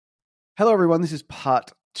Hello, everyone. This is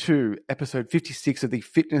part 2, episode 56 of the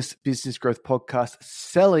Fitness Business Growth Podcast,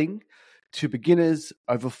 selling to beginners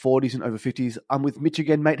over 40s and over 50s. I'm with Mitch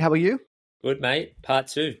again, mate. How are you? Good, mate. Part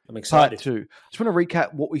 2. I'm excited. Part 2. Just want to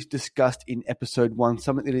recap what we discussed in episode 1,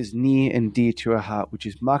 something that is near and dear to our heart, which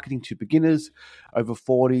is marketing to beginners over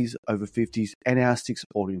 40s, over 50s, and our 6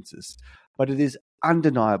 audiences. But it is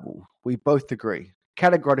undeniable. We both agree,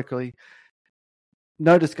 categorically,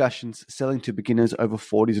 no discussions, selling to beginners over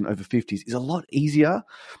 40s and over 50s is a lot easier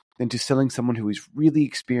than to selling someone who is really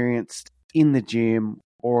experienced in the gym,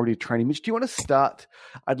 already training. Mitch, do you want to start?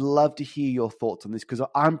 I'd love to hear your thoughts on this because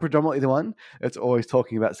I'm predominantly the one that's always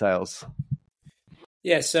talking about sales.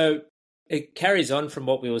 Yeah, so it carries on from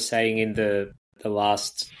what we were saying in the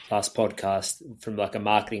last podcast from like a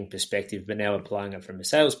marketing perspective, but now applying it from a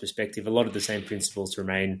sales perspective. A lot of the same principles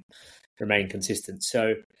remain consistent.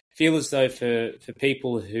 So feel as though for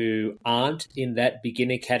people who aren't in that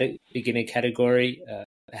beginner category,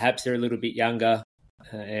 perhaps they're a little bit younger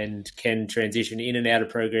and can transition in and out of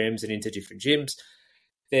programs and into different gyms.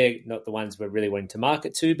 They're not the ones we're really wanting to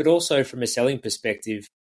market to, but also from a selling perspective,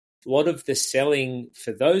 a lot of the selling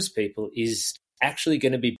for those people is actually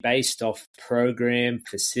going to be based off program,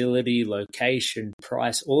 facility, location,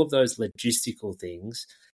 price, all of those logistical things,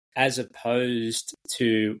 as opposed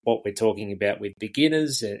to what we're talking about with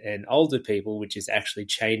beginners and older people, which is actually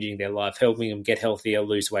changing their life, helping them get healthier,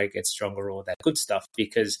 lose weight, get stronger, all that good stuff.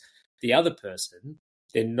 Because the other person,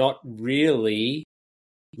 they're not really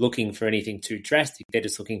looking for anything too drastic. They're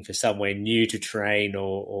just looking for somewhere new to train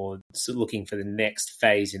or looking for the next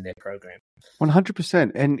phase in their program.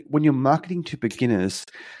 100%. And when you're marketing to beginners,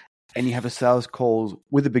 and you have a sales call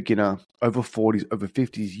with a beginner over 40s, over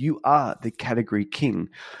 50s, you are the category king.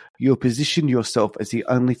 You'll position yourself as the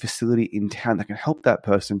only facility in town that can help that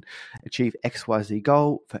person achieve XYZ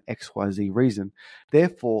goal for XYZ reason.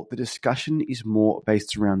 Therefore, the discussion is more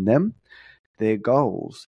based around them, their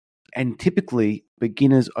goals. And typically,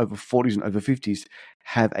 beginners over 40s and over 50s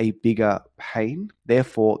have a bigger pain.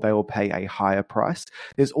 Therefore, they will pay a higher price.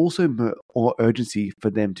 There's also more urgency for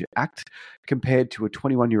them to act compared to a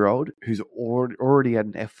 21-year-old who's already at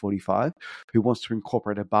an F45 who wants to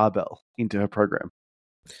incorporate a barbell into her program.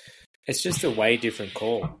 It's just a way different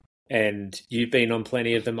call. And you've been on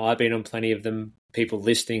plenty of them. I've been on plenty of them. People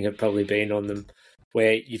listening have probably been on them,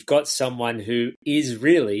 where you've got someone who is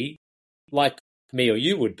really like me or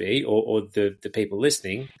you would be, or the people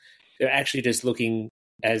listening. They're actually just looking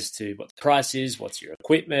as to what the price is, what's your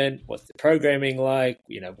equipment, what's the programming like,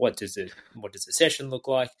 what does the session look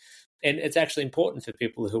like. And it's actually important for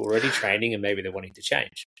people who are already training and maybe they're wanting to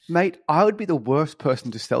change. Mate, I would be the worst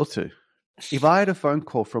person to sell to. If I had a phone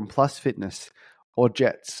call from Plus Fitness or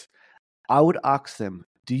Jets, I would ask them,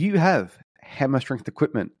 do you have hammer strength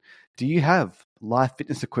equipment? Do you have live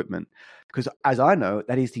fitness equipment? Because as I know,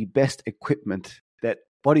 that is the best equipment that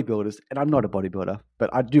bodybuilders, and I'm not a bodybuilder, but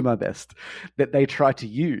I do my best, that they try to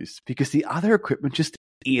use because the other equipment just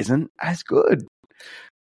isn't as good.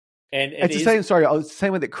 And it's the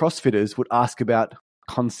same way that CrossFitters would ask about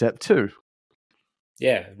Concept too.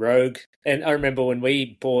 Yeah, Rogue. And I remember when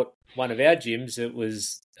we bought one of our gyms, it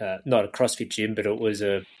was not a CrossFit gym, but it was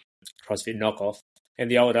a CrossFit knockoff. And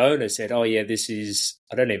the old owner said, oh, yeah, this is,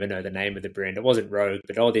 I don't even know the name of the brand. It wasn't Rogue,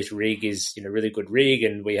 but this rig is, really good rig.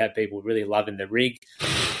 And we have people really loving the rig.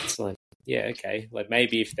 It's like, yeah, okay. Like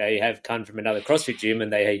maybe if they have come from another CrossFit gym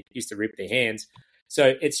and they used to rip their hands.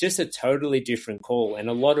 So it's just a totally different call. And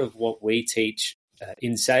a lot of what we teach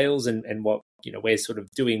in sales and what, we're sort of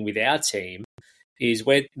doing with our team is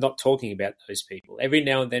we're not talking about those people. Every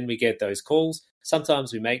now and then we get those calls.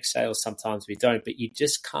 Sometimes we make sales, sometimes we don't, but you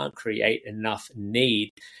just can't create enough need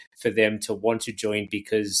for them to want to join,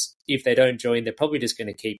 because if they don't join, they're probably just going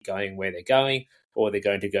to keep going where they're going, or they're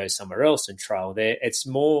going to go somewhere else and trial there. It's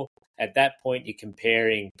more at that point, you're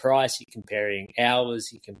comparing price, you're comparing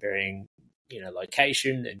hours, you're comparing,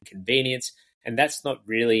 location and convenience. And that's not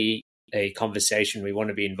really a conversation we want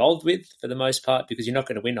to be involved with for the most part, because you're not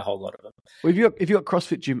going to win a whole lot of them. Well, if you've got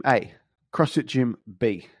CrossFit Gym A, CrossFit Gym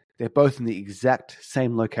B, they're both in the exact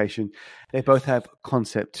same location. They both have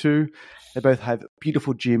Concept 2. They both have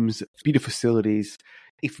beautiful gyms, beautiful facilities.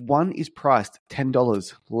 If one is priced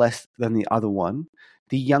 $10 less than the other one,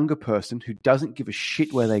 the younger person who doesn't give a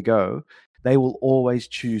shit where they go, they will always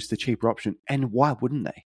choose the cheaper option. And why wouldn't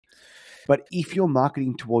they? But if you're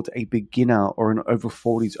marketing towards a beginner or an over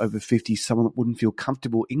 40s, over 50s, someone that wouldn't feel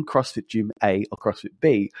comfortable in CrossFit Gym A or CrossFit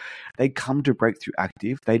B, they'd come to Breakthrough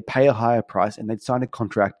Active, they'd pay a higher price and they'd sign a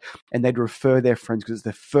contract and they'd refer their friends because it's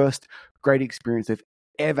their first great experience they've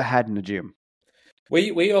ever had in a gym.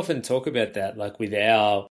 We often talk about that, like with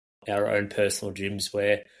our own personal gyms,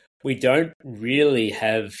 where we don't really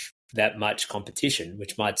have that much competition,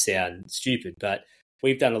 which might sound stupid, but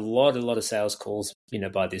we've done a lot of sales calls,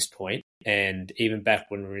 by this point. And even back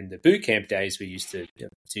when we were in the boot camp days, we used to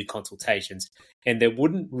do consultations, and there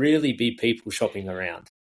wouldn't really be people shopping around.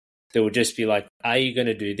 There would just be like, are you going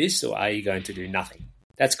to do this or are you going to do nothing?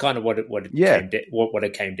 That's kind of what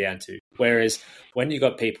it came down to. Whereas when you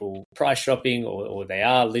got people price shopping or they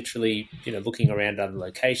are literally looking around other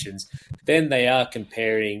locations, then they are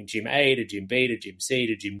comparing gym A to gym B to gym C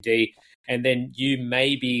to gym D, and then you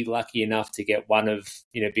may be lucky enough to get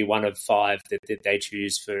be one of five that they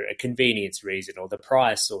choose for a convenience reason or the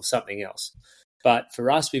price or something else. But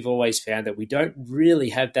for us, we've always found that we don't really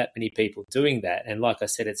have that many people doing that. And like I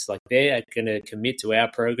said, it's like they're going to commit to our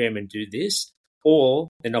program and do this, or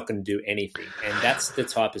they're not going to do anything. And that's the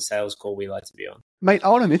type of sales call we like to be on. Mate, I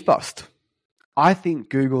want to myth bust. I think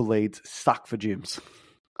Google leads suck for gyms.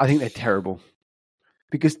 I think they're terrible.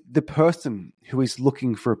 Because the person who is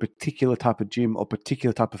looking for a particular type of gym or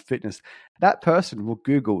particular type of fitness, that person will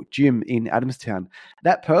Google gym in Adamstown.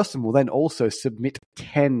 That person will then also submit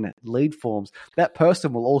 10 lead forms. That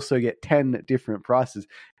person will also get 10 different prices.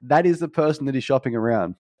 That is the person that is shopping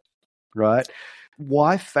around, right?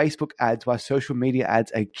 Why Facebook ads, why social media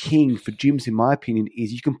ads are king for gyms, in my opinion,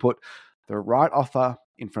 is you can put the right offer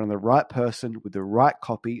in front of the right person with the right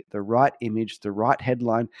copy, the right image, the right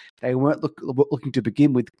headline. They weren't looking to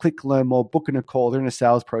begin with. Click, learn more, book in a call. They're in a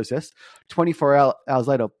sales process. 24 hours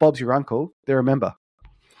later, Bob's your uncle. They're a member.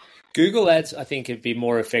 Google ads, I think, would be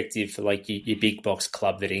more effective for like your big box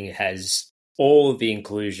club that has all the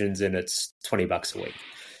inclusions and it's $20 a week.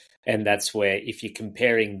 And that's where if you're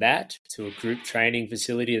comparing that to a group training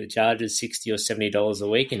facility that charges $60 or $70 a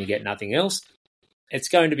week and you get nothing else, it's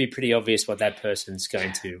going to be pretty obvious what that person's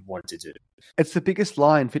going to want to do. It's the biggest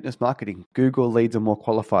lie in fitness marketing. Google leads are more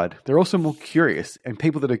qualified. They're also more curious, and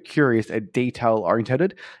people that are curious are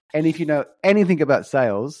detail-oriented. And if you know anything about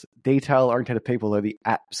sales, detail-oriented people are the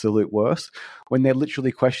absolute worst when they're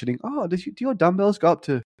literally questioning, do your dumbbells go up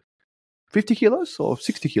to 50 kilos or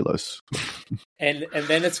 60 kilos? and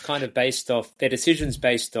then it's kind of based off, their decisions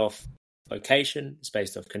based off location, it's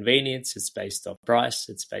based off convenience, it's based off price,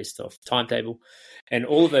 it's based off timetable. And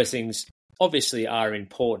all of those things obviously are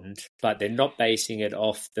important, but they're not basing it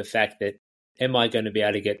off the fact that, am I going to be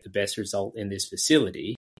able to get the best result in this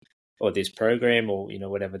facility or this program or,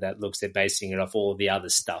 whatever that looks. They're basing it off all of the other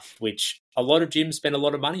stuff, which a lot of gyms spend a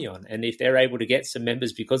lot of money on. And if they're able to get some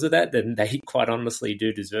members because of that, then they quite honestly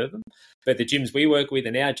do deserve them. But the gyms we work with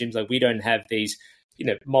and our gyms, like we don't have these,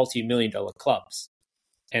 multi-million-dollar clubs.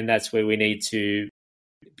 And that's where we need to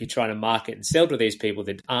be trying to market and sell to these people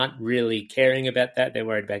that aren't really caring about that. They're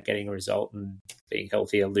worried about getting a result and being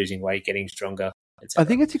healthier, losing weight, getting stronger, etc. I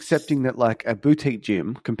think it's accepting that like a boutique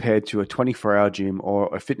gym compared to a 24-hour gym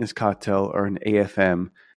or a fitness cartel or an EMF,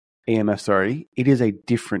 it is a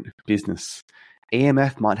different business.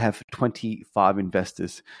 EMF might have 25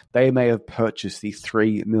 investors. They may have purchased the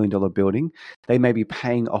 $3 million building. They may be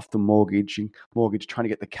paying off the mortgage, trying to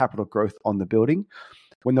get the capital growth on the building.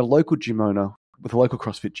 When the local gym owner with a local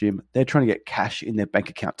CrossFit gym, they're trying to get cash in their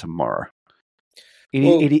bank account tomorrow.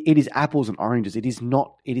 It is apples and oranges. It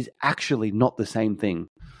is actually not the same thing.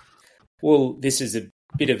 Well, this is a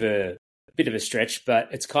bit of a stretch, but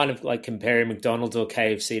it's kind of like comparing McDonald's or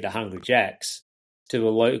KFC to Hungry Jack's to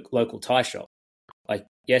a local Thai shop. Like,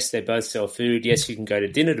 yes, they both sell food. Yes, you can go to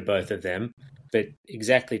dinner to both of them. But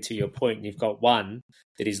exactly to your point, you've got one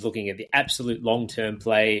that is looking at the absolute long-term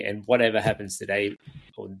play, and whatever happens today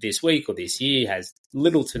or this week or this year has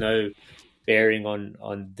little to no bearing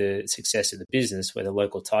on the success of the business, where the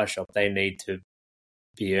local Thai shop, they need to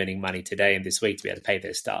be earning money today and this week to be able to pay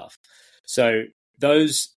their staff. So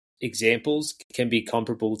those examples can be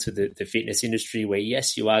comparable to the fitness industry where,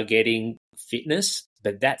 yes, you are getting fitness,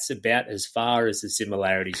 but that's about as far as the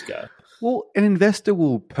similarities go. Well, an investor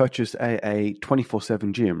will purchase a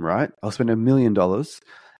 24/7 gym, right? I'll spend $1 million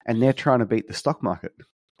and they're trying to beat the stock market.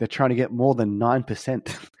 They're trying to get more than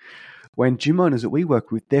 9%. When gym owners that we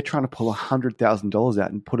work with, they're trying to pull $100,000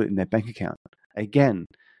 out and put it in their bank account. Again,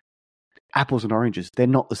 apples and oranges, they're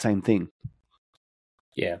not the same thing.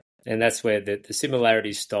 Yeah, and that's where the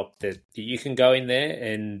similarities stop, that you can go in there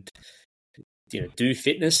and do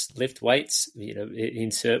fitness, lift weights,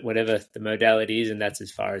 insert whatever the modality is, and that's as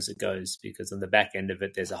far as it goes, because on the back end of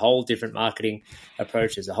it, there's a whole different marketing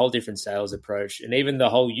approach, there's a whole different sales approach, and even the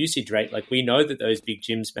whole usage rate. Like, we know that those big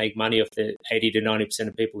gyms make money off the 80 to 90%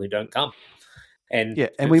 of people who don't come. And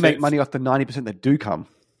we make money off the 90% that do come.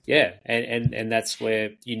 Yeah, and that's where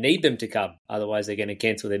you need them to come. Otherwise, they're going to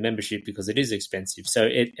cancel their membership because it is expensive. So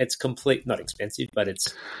it's not expensive, but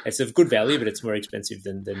it's of good value, but it's more expensive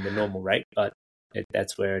than the normal rate. But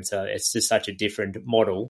that's where it's just such a different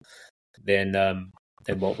model than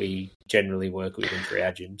what we generally work with in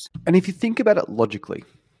our gyms. And if you think about it logically,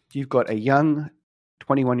 you've got a young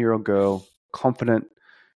 21-year-old girl, confident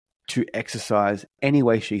to exercise any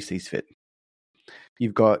way she sees fit.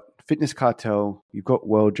 You've got Fitness Cartel, you've got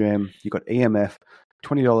World Jam, you've got EMF,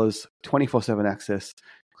 $20, 24/7 access,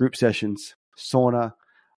 group sessions, sauna,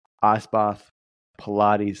 ice bath,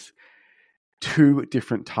 Pilates, 2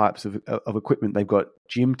 different types of equipment. They've got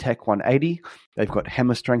Gym Tech 180, they've got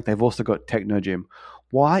Hammer Strength, they've also got Techno Gym.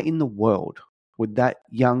 Why in the world would that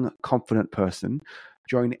young, confident person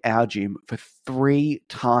join our gym for 3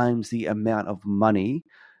 times the amount of money,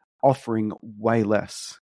 offering way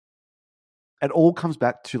less? It all comes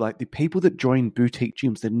back to like the people that join boutique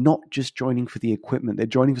gyms. They're not just joining for the equipment. They're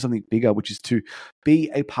joining for something bigger, which is to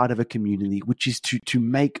be a part of a community, which is to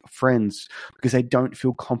make friends because they don't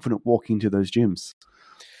feel confident walking into those gyms.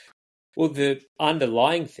 Well, the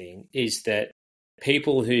underlying thing is that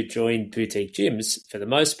people who join boutique gyms, for the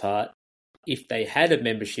most part, if they had a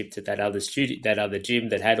membership to that other gym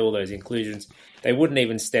that had all those inclusions, they wouldn't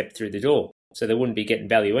even step through the door. So they wouldn't be getting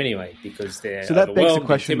value anyway because they're so that begs the overwhelmed,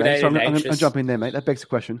 question, mate. So I'm intimidated, going to anxious. jump in there, mate. That begs the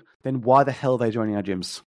question. Then why the hell are they joining our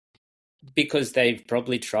gyms? Because they've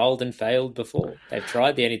probably trialed and failed before. They've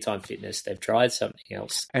tried the Anytime Fitness. They've tried something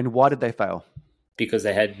else. And why did they fail? Because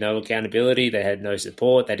they had no accountability. They had no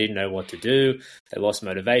support. They didn't know what to do. They lost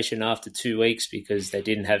motivation after 2 weeks because they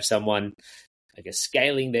didn't have someone, I guess,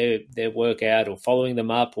 scaling their workout or following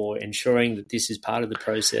them up or ensuring that this is part of the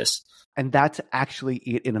process. And that's actually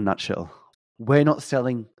it in a nutshell. We're not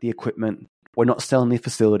selling the equipment. We're not selling the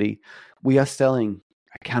facility. We are selling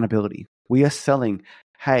accountability. We are selling,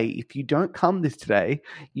 hey, if you don't come this today,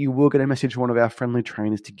 you will get a message from one of our friendly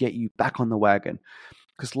trainers to get you back on the wagon.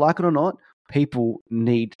 Because like it or not, people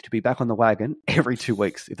need to be back on the wagon every 2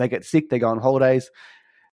 weeks. If they get sick, they go on holidays,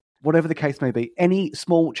 whatever the case may be. Any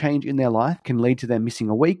small change in their life can lead to them missing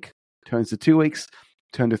a week, turns to 2 weeks,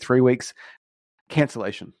 turn to 3 weeks,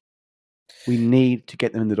 cancellation. We need to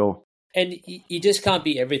get them in the door. And you just can't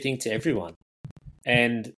be everything to everyone.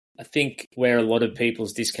 And I think where a lot of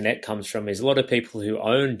people's disconnect comes from is a lot of people who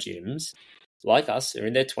own gyms, like us, are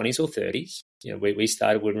in their 20s or 30s. You know, we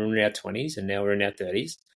started when we were in our 20s and now we're in our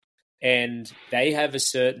 30s. And they have a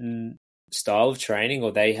certain style of training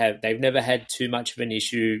or they've never had too much of an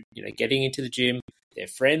issue, you know, getting into the gym. Their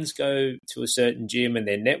friends go to a certain gym and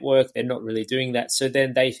their network, they're not really doing that. So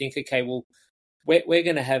then they think, okay, well, we're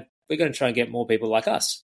going to try and get more people like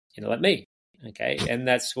us. You know, like me, okay? And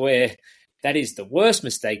that's where that is the worst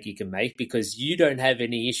mistake you can make because you don't have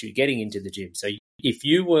any issue getting into the gym. So if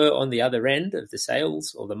you were on the other end of the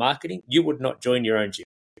sales or the marketing, you would not join your own gym.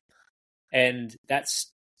 And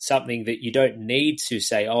that's something that you don't need to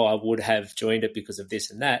say, oh, I would have joined it because of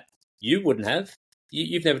this and that. You wouldn't have.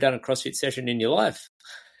 You've never done a CrossFit session in your life.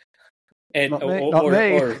 And not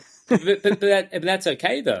me. But that's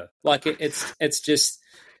okay though. Like it's just...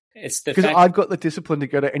 It's the because fact I've got the discipline to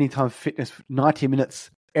go to Anytime Fitness 90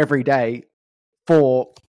 minutes every day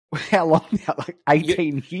for how long now? Like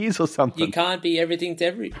 18 years or something. You can't be everything to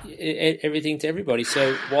everybody.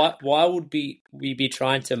 So why would we be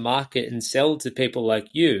trying to market and sell to people like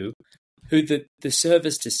you, who the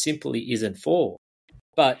service just simply isn't for?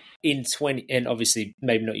 But in 20, and obviously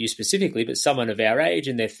maybe not you specifically, but someone of our age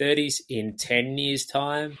in their 30s, in 10 years'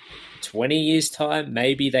 time, 20 years' time,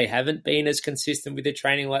 maybe they haven't been as consistent with their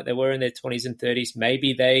training like they were in their 20s and 30s.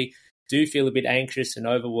 Maybe they do feel a bit anxious and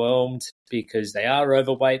overwhelmed because they are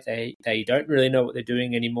overweight. They don't really know what they're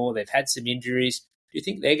doing anymore. They've had some injuries. Do you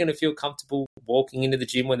think they're going to feel comfortable walking into the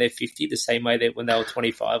gym when they're 50 the same way that when they were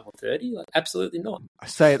 25 or 30? Like, absolutely not. I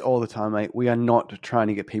say it all the time, mate. We are not trying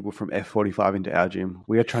to get people from F45 into our gym.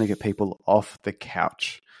 We are trying to get people off the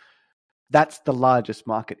couch. That's the largest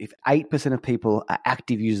market. If 8% of people are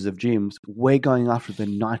active users of gyms, we're going after the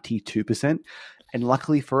 92%. And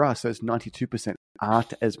luckily for us, those 92%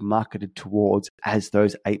 aren't as marketed towards as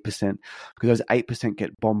those 8%, because those 8%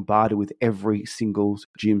 get bombarded with every single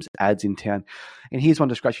gym's ads in town. And here's one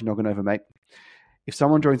to scratch your noggin over, mate. If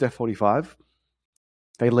someone joins F45,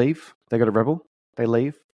 they leave, they go to Rebel, they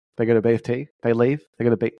leave, they go to BFT, they leave, they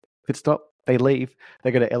go to Fitstop, they leave,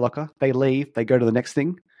 they go to Airlocker, they leave, they go to the next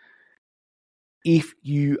thing. If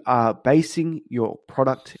you are basing your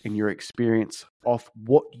product and your experience off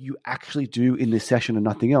what you actually do in this session and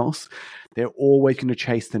nothing else, they're always going to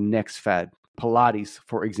chase the next fad. Pilates,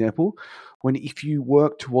 for example, when if you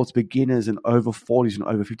work towards beginners and over 40s and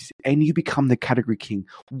over 50s and you become the category king,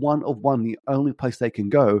 one of one, the only place they can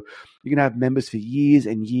go, you're going to have members for years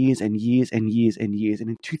and years and years and years and years. And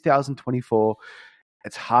in 2024,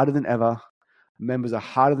 it's harder than ever. Members are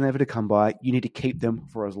harder than ever to come by. You need to keep them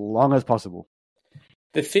for as long as possible.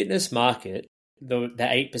 The fitness market, the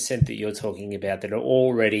 8% that you're talking about that are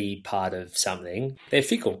already part of something, they're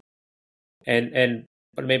fickle. And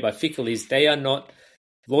what I mean by fickle is they are not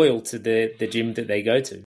loyal to the gym that they go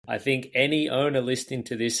to. I think any owner listening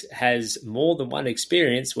to this has more than one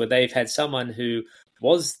experience where they've had someone who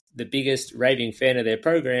was the biggest raving fan of their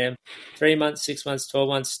program, 3 months, 6 months, 12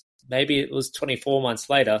 months, maybe it was 24 months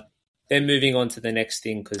later, they're moving on to the next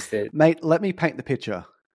thing because they're... Mate, let me paint the picture.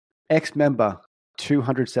 Ex-member,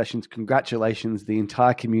 200 sessions, congratulations. The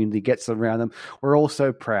entire community gets around them. We're all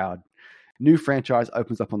so proud. New franchise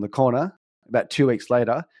opens up on the corner. About 2 weeks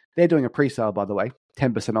later, they're doing a pre-sale, by the way,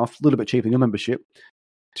 10% off, a little bit cheaper than your membership.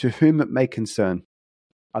 To whom it may concern.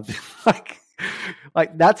 I've been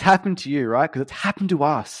like that's happened to you, right? Because it's happened to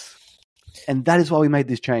us. And that is why we made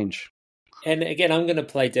this change. And again, I'm going to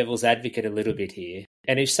play devil's advocate a little bit here.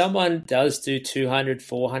 And if someone does do 200,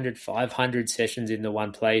 400, 500 sessions in the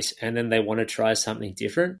one place and then they want to try something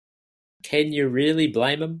different, can you really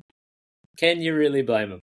blame them? Can you really blame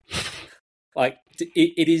them? Like,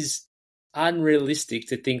 it is unrealistic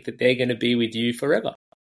to think that they're going to be with you forever.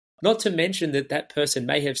 Not to mention that that person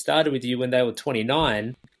may have started with you when they were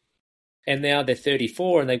 29 and now they're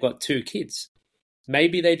 34 and they've got 2 kids.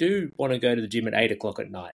 Maybe they do want to go to the gym at 8 o'clock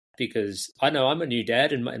at night because I know I'm a new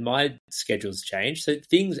dad and my schedule's changed. So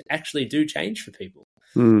things actually do change for people.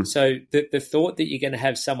 So the thought that you're going to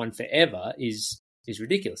have someone forever is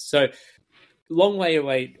ridiculous. So long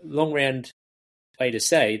round way to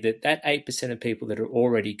say that 8% of people that are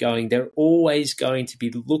already going, they're always going to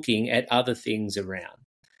be looking at other things around.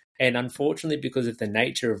 And unfortunately, because of the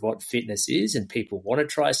nature of what fitness is and people want to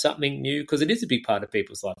try something new, because it is a big part of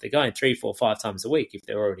people's life. They're going 3, 4, 5 times a week if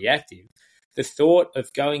they're already active. The thought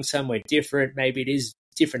of going somewhere different, maybe it is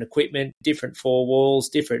different equipment, different 4 walls,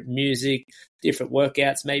 different music, different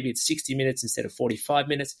workouts. Maybe it's 60 minutes instead of 45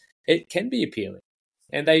 minutes. It can be appealing.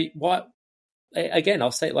 And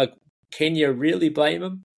I'll say, like, can you really blame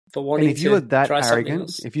them for wanting to try something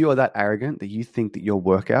else? If you are that arrogant that you think that your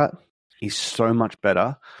workout is so much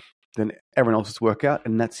better than everyone else's workout,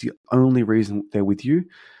 and that's the only reason they're with you,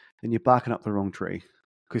 then you're barking up the wrong tree.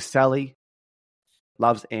 Because Sally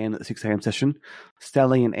loves Anne at the 6 a.m. session.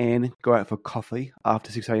 Sally and Anne go out for coffee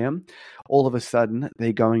after 6 a.m. All of a sudden,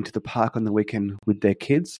 they're going to the park on the weekend with their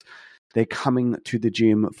kids. They're coming to the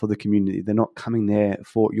gym for the community. They're not coming there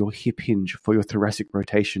for your hip hinge, for your thoracic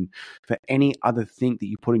rotation, for any other thing that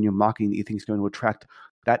you put in your marketing that you think is going to attract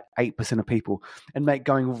that 8% of people. And mate,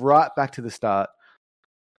 going right back to the start,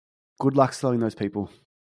 good luck selling those people.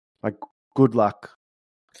 Like, good luck.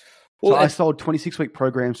 Well, so I sold 26-week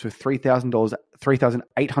programs for $3,000,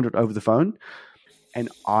 $3,800 over the phone, and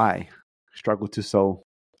I struggled to sell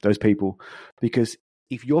those people because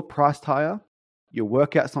if you're priced higher, your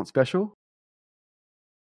workout's not special,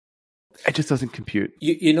 it just doesn't compute.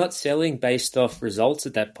 You're not selling based off results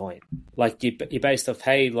at that point. Like, you're based off,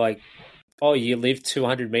 hey, like, oh, you live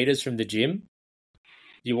 200 meters from the gym?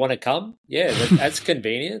 You want to come? Yeah, that's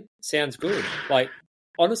convenient. Sounds good. Like,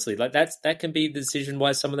 honestly, like that can be the decision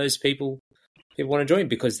why some of those people want to join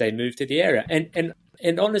because they move to the area.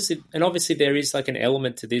 And honestly, and obviously there is like an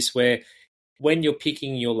element to this where when you're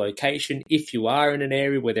picking your location, if you are in an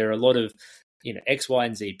area where there are a lot of, X, Y,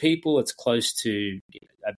 and Z people, it's close to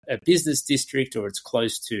a business district or it's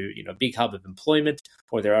close to, a big hub of employment,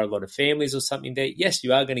 or there are a lot of families or something there, yes,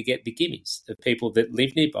 you are going to get the gimmies of people that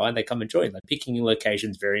live nearby and they come and join. Like, picking your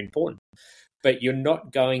location is very important. But you're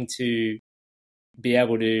not going to be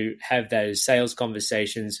able to have those sales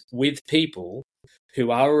conversations with people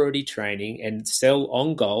who are already training and sell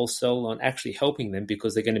on goal, sell on actually helping them,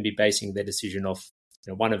 because they're going to be basing their decision off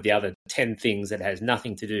one of the other 10 things that has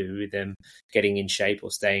nothing to do with them getting in shape or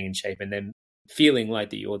staying in shape and then feeling like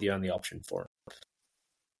that you're the only option for them.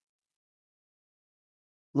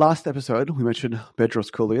 Last episode, we mentioned Bedros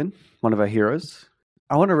Keuilian, one of our heroes.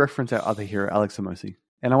 I want to reference our other hero, Alex Hormozi,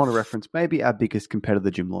 and I want to reference maybe our biggest competitor,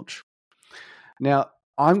 Gym Launch. Now,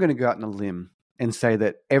 I'm going to go out on a limb and say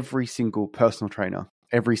that every single personal trainer,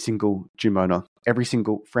 every single gym owner, every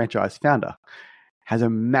single franchise founder has a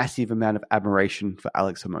massive amount of admiration for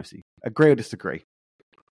Alex Hormozi. Agree or disagree?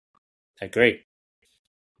 Agree.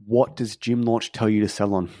 What does Gym Launch tell you to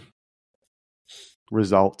sell on?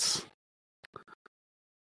 Results.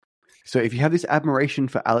 So if you have this admiration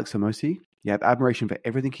for Alex Hormozi, you have admiration for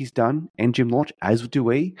everything he's done and Gym Launch, as do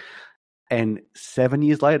we, And 7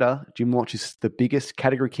 years later, Gym Launch is the biggest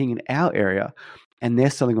category king in our area, and they're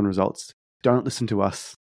selling on results. Don't listen to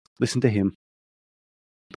us. Listen to him.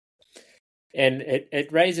 And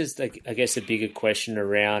it raises, I guess, a bigger question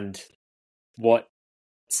around what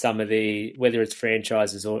some of the, whether it's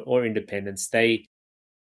franchises or independents,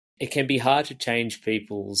 it can be hard to change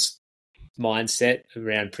people's mindset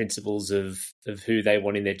around principles of who they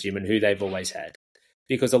want in their gym and who they've always had.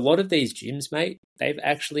 Because a lot of these gyms, mate, they've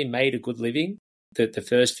actually made a good living the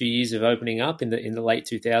first few years of opening up in the late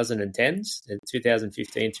 2010s,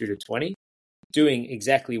 2015 through to 20, doing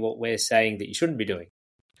exactly what we're saying that you shouldn't be doing.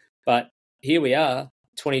 But here we are,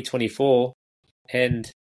 2024,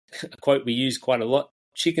 and a quote we use quite a lot: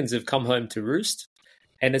 chickens have come home to roost,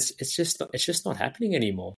 and it's just not happening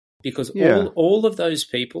anymore, because all of those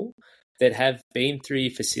people that have been through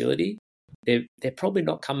your facility, they're probably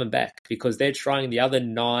not coming back, because they're trying the other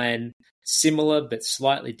 9 similar but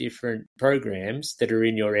slightly different programs that are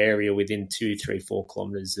in your area within 2, 3, 4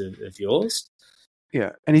 kilometers of yours.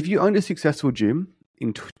 Yeah, and if you owned a successful gym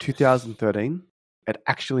in 2013, it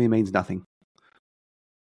actually means nothing.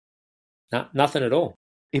 Nothing at all.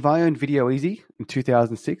 If I owned Video Easy in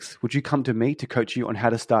 2006, would you come to me to coach you on how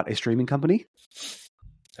to start a streaming company?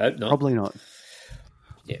 Hope not. Probably not.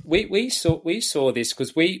 Yeah, we saw this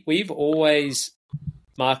because we've always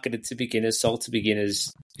marketed to beginners, sold to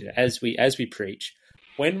beginners, as we preach.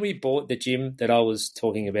 When we bought the gym that I was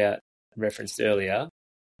talking about, referenced earlier,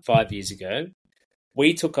 5 years ago,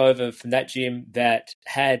 we took over from that gym that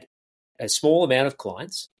had a small amount of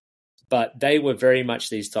clients, but they were very much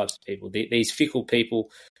these types of people, these fickle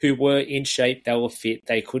people who were in shape, they were fit,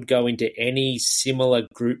 they could go into any similar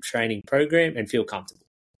group training program and feel comfortable.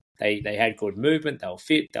 They had good movement, they were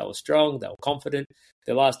fit, they were strong, they were confident.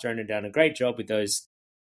 The last owner done a great job with those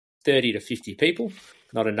 30 to 50 people,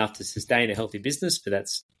 not enough to sustain a healthy business, but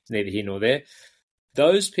that's neither here nor there.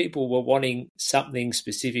 Those people were wanting something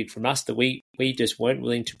specific from us that we just weren't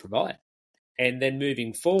willing to provide. And then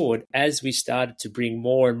moving forward, as we started to bring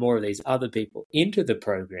more and more of these other people into the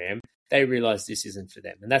program, they realized this isn't for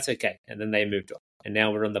them, and that's okay. And then they moved on. And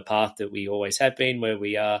now we're on the path that we always have been, where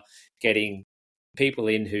we are getting people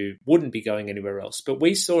in who wouldn't be going anywhere else. But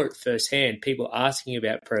we saw it firsthand, people asking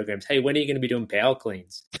about programs. Hey, when are you going to be doing power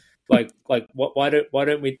cleans? Like why don't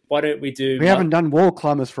we do? We haven't done wall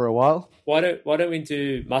climbers for a while. Why don't we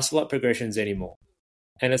do muscle up progressions anymore?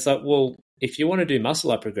 And it's like, well, if you want to do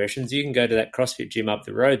muscle up progressions, you can go to that CrossFit gym up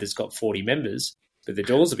the road that's got 40 members, but the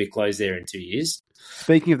doors will be closed there in 2 years.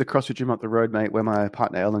 Speaking of the CrossFit gym up the road, mate, where my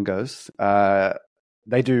partner Ellen goes,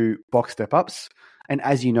 they do box step ups. And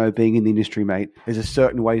as you know, being in the industry, mate, there's a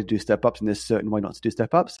certain way to do step ups and there's a certain way not to do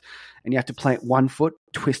step ups. And you have to plant one foot,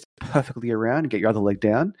 twist perfectly around, and get your other leg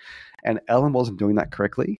down. And Ellen wasn't doing that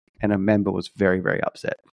correctly, and a member was very, very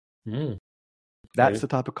upset. That's the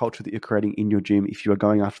type of culture that you're creating in your gym if you are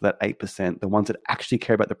going after that 8%, the ones that actually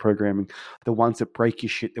care about the programming, the ones that break your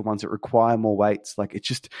shit, the ones that require more weights. Like, it's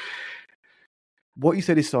just, what you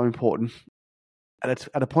said is so important. At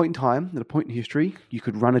a point in time, at a point in history, you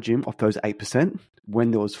could run a gym off those 8%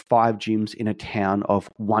 when there was 5 gyms in a town of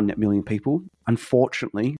 1 million people.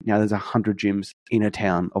 Unfortunately, now there's 100 gyms in a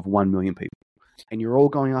town of 1 million people. And you're all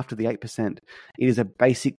going after the 8%. It is a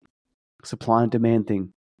basic supply and demand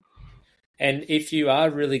thing. And if you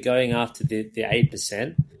are really going after the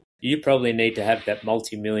 8%, you probably need to have that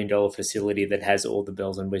multi-million-dollar facility that has all the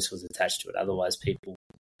bells and whistles attached to it. Otherwise, people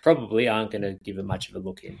probably aren't going to give it much of a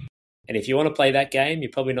look in. And if you want to play that game,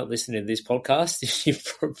 you're probably not listening to this podcast. You've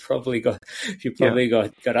probably got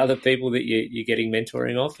other people that you're getting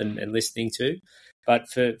mentoring off and listening to. But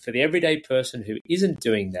for the everyday person who isn't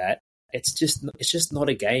doing that, it's just not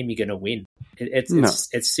a game you're going to win.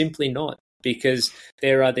 It's simply not, because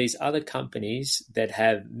there are these other companies that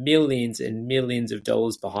have millions and millions of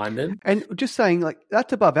dollars behind them. And just saying, like,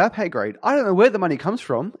 that's above our pay grade. I don't know where the money comes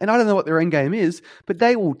from, and I don't know what their end game is, but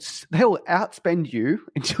they will outspend you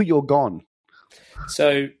until you're gone.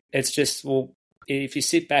 So it's just, well, if you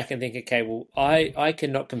sit back and think, okay, well, I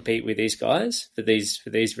cannot compete with these guys for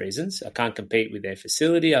these reasons. I can't compete with their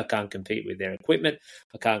facility. I can't compete with their equipment.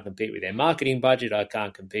 I can't compete with their marketing budget. I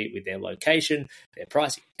can't compete with their location, their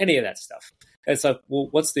pricing, any of that stuff. It's like, well,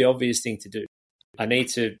 what's the obvious thing to do? I need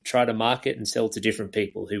to try to market and sell to different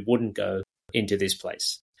people who wouldn't go into this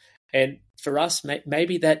place. And for us,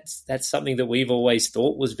 maybe that's something that we've always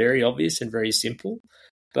thought was very obvious and very simple.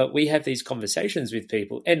 But we have these conversations with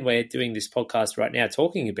people, and we're doing this podcast right now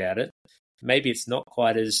talking about it. Maybe it's not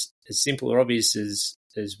quite as simple or obvious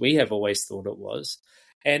as we have always thought it was.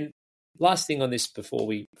 And last thing on this before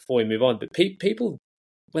we move on, but people,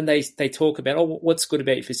 when they talk about, oh, what's good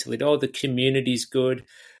about your facility? Oh, the community's good.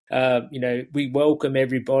 We welcome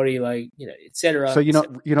everybody, like, etc. So you're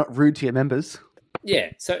not rude to your members.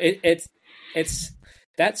 Yeah. So it's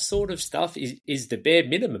that sort of stuff is the bare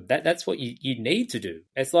minimum. That's what you need to do.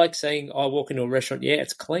 It's like saying, I walk into a restaurant, yeah,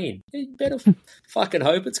 it's clean. You better fucking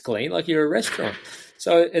hope it's clean, like you're a restaurant.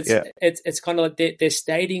 So it's kind of like they're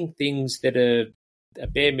stating things that are a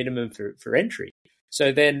bare minimum for entry.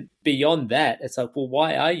 So then beyond that, it's like, well,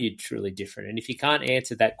 why are you truly different? And if you can't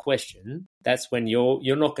answer that question, that's when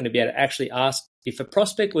you're not going to be able to actually ask. If a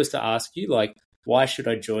prospect was to ask you, like, why should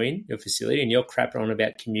I join your facility? And you're crapping on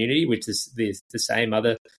about community, which is the same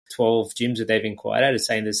other 12 gyms that they've inquired at are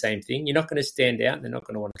saying the same thing. You're not going to stand out and they're not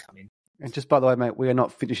going to want to come in. And just by the way, mate, we are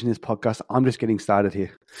not finishing this podcast. I'm just getting started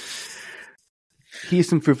here. Here's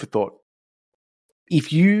some food for thought.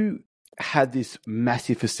 If you had this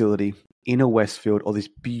massive facility in a Westfield or this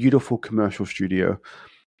beautiful commercial studio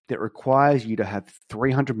that requires you to have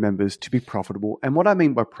 300 members to be profitable. And what I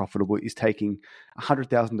mean by profitable is taking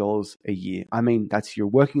 $100,000 a year. I mean, that's you're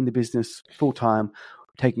working in the business full time,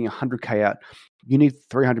 taking $100K out. You need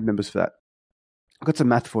 300 members for that. I've got some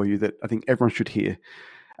math for you that I think everyone should hear.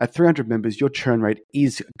 At 300 members, your churn rate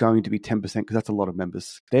is going to be 10% because that's a lot of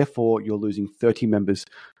members. Therefore, you're losing 30 members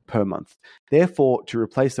per month. Therefore, to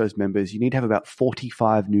replace those members, you need to have about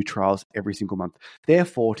 45 new trials every single month.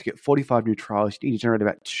 Therefore, to get 45 new trials, you need to generate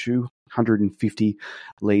about 250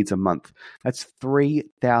 leads a month. That's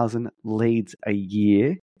 3,000 leads a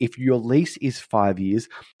year. If your lease is 5 years,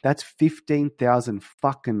 that's 15,000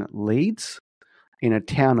 fucking leads in a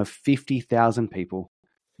town of 50,000 people.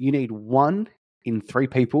 You need 1 in 3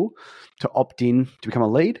 people to opt in to become a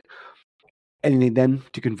lead, and you need them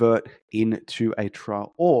to convert into a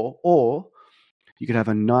trial. Or you could have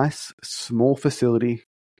a nice small facility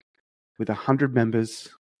with 100 members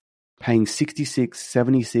paying 66,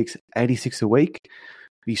 76, 86 a week,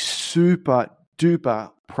 be super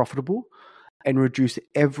duper profitable, and reduce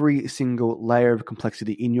every single layer of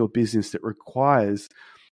complexity in your business that requires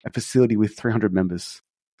a facility with 300 members.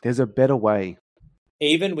 There's a better way.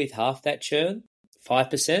 Even with half that churn,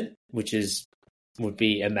 5%, which would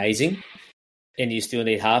be amazing, and you still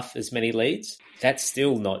need half as many leads, that's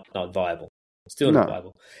still not viable. Still not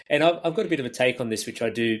viable. And I've got a bit of a take on this, which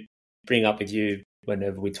I do bring up with you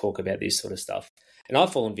whenever we talk about this sort of stuff. And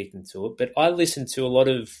I've fallen victim to it, but I listen to a lot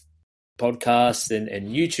of podcasts and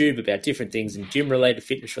YouTube about different things and gym-related,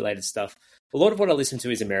 fitness-related stuff. A lot of what I listen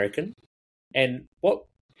to is American. And what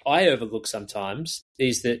I overlook sometimes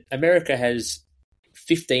is that America has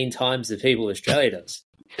 15 times the people Australia does.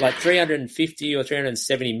 Like 350 or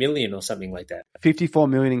 370 million or something like that. 54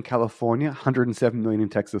 million in California, 107 million in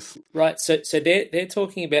Texas. Right. So they're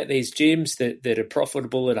talking about these gyms that are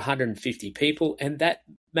profitable at 150 people, and that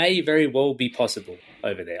may very well be possible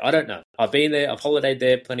over there. I don't know. I've been there, I've holidayed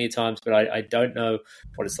there plenty of times, but I don't know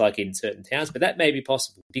what it's like in certain towns, but that may be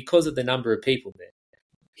possible because of the number of people there.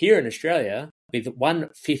 Here in Australia, with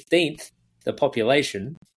 1/15 the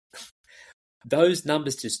population, those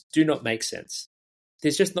numbers just do not make sense.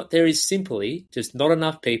 There is simply just not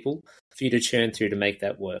enough people for you to churn through to make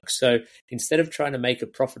that work. So instead of trying to make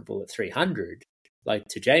it profitable at 300, like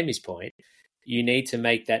to Jayme's point, you need to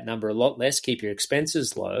make that number a lot less, keep your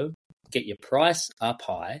expenses low, get your price up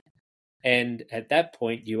high. And at that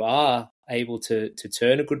point, you are able to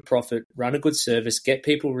turn a good profit, run a good service, get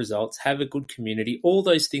people results, have a good community, all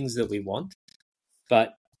those things that we want.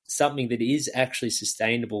 But something that is actually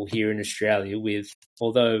sustainable here in Australia with,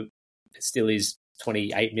 although it still is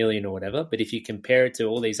 28 million or whatever, but if you compare it to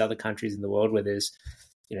all these other countries in the world where there's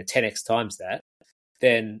 10x times that,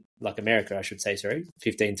 then like America, I should say,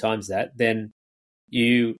 15 times that, then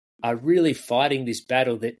you are really fighting this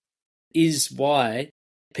battle that is why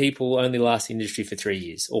people only last the industry for 3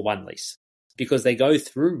 years or one lease, because they go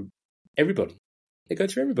through everybody.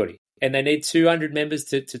 And they need 200 members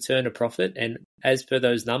to turn a profit. And as per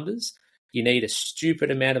those numbers, you need a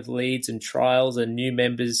stupid amount of leads and trials and new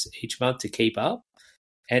members each month to keep up.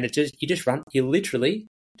 And you literally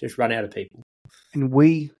just run out of people. And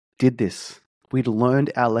we did this. We'd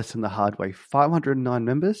learned our lesson the hard way. 509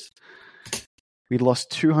 members. We lost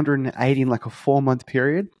 280 in like a 4-month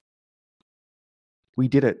period. We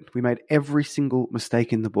did it. We made every single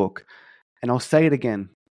mistake in the book. And I'll say it again.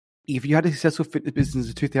 If you had a successful fitness business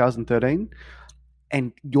in 2013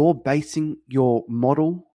 and you're basing your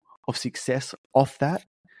model of success off that,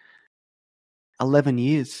 11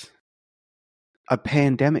 years, a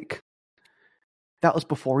pandemic. That was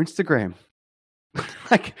before Instagram.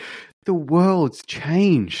 Like, the world's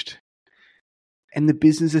changed. And the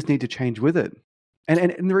businesses need to change with it.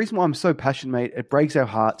 And the reason why I'm so passionate, mate, it breaks our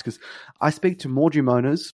hearts because I speak to more gym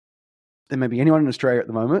owners than maybe anyone in Australia at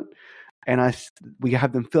the moment. and we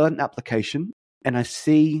have them fill out an application, and I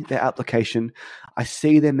see their application, I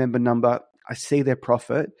see their member number, I see their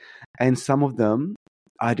profit, and some of them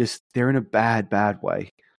they're in a bad way.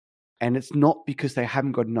 And it's not because they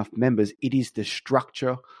haven't got enough members. It is the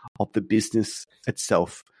structure of the business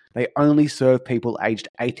itself. They only serve people aged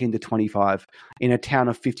 18 to 25 in a town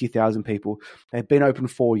of 50,000 people. They've been open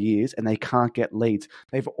 4 years and they can't get leads.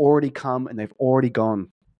 They've already come and they've already gone.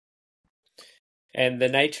 And the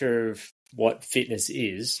nature of what fitness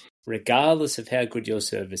is, regardless of how good your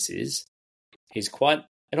service is quite,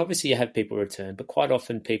 and obviously you have people return, but quite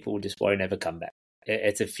often people just won't ever come back.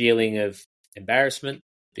 It's a feeling of embarrassment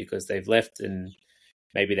because they've left and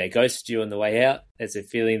maybe they ghosted you on the way out. It's a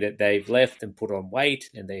feeling that they've left and put on weight,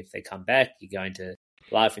 and if they come back, you're going to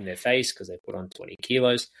laugh in their face because they put on 20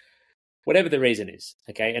 kilos, whatever the reason is.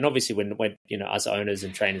 Okay. And obviously when us owners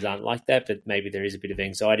and trainers aren't like that, but maybe there is a bit of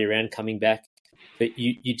anxiety around coming back, but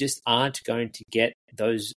you just aren't going to get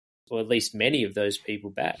those, or at least many of those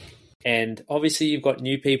people back. And obviously you've got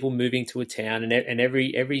new people moving to a town, and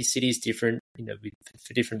every city is different,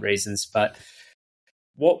 for different reasons. But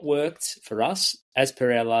what worked for us, as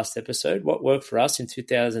per our last episode, what worked for us in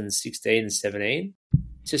 2016 and 17,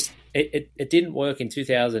 just it didn't work in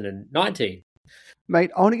 2019.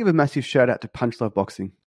 Mate, I want to give a massive shout out to Punch Love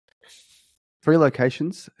Boxing. 3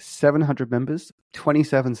 locations, 700 members,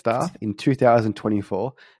 27 staff in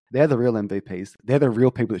 2024. They're the real MVPs. They're the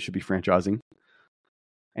real people that should be franchising.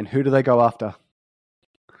 And who do they go after?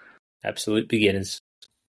 Absolute beginners.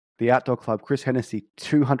 The Outdoor Club, Chris Hennessy,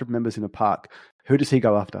 200 members in a park. Who does he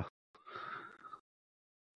go after?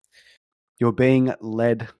 You're being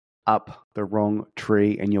led up the wrong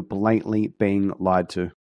tree and you're blatantly being lied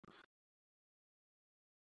to.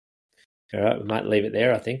 All right, we might leave it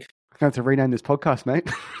there, I think. I'm going to have to rename this podcast, mate.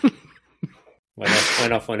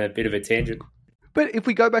 Went off on a bit of a tangent. But if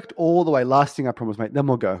we go back to all the way, last thing I promise, mate, then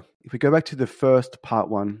we'll go. If we go back to the first part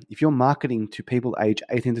one, if you're marketing to people age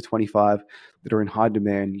 18 to 25 that are in high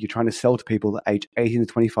demand, you're trying to sell to people that age 18 to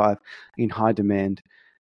 25 in high demand,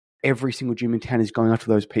 every single gym in town is going after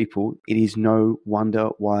those people. It is no wonder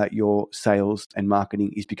why your sales and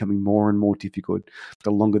marketing is becoming more and more difficult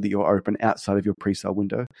the longer that you're open outside of your pre-sale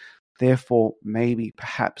window. Therefore, maybe,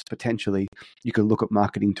 perhaps, potentially, you could look at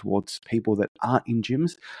marketing towards people that aren't in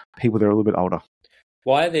gyms, people that are a little bit older.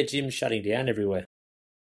 Why are their gyms shutting down everywhere?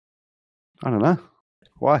 I don't know.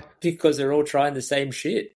 Why? Because they're all trying the same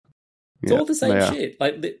shit. It's all the same shit.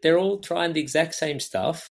 Like, they're all trying the exact same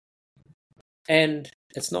stuff, and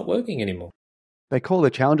it's not working anymore. They call their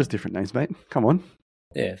challenges different names, mate. Come on.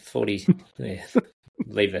 Yeah, 40. Yeah.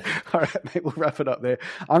 Leave it. All right, mate, we'll wrap it up there.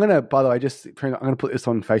 I'm going to, by the way, I'm going to put this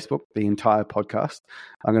on Facebook, the entire podcast.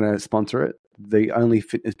 I'm going to sponsor it. The only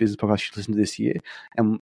fitness business podcast you should listen to this year.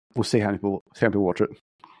 And we'll see how many people watch it.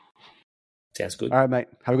 Sounds good. All right, mate.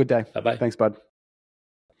 Have a good day. Bye-bye. Thanks, bud.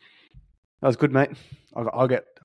 That was good, mate. I'll get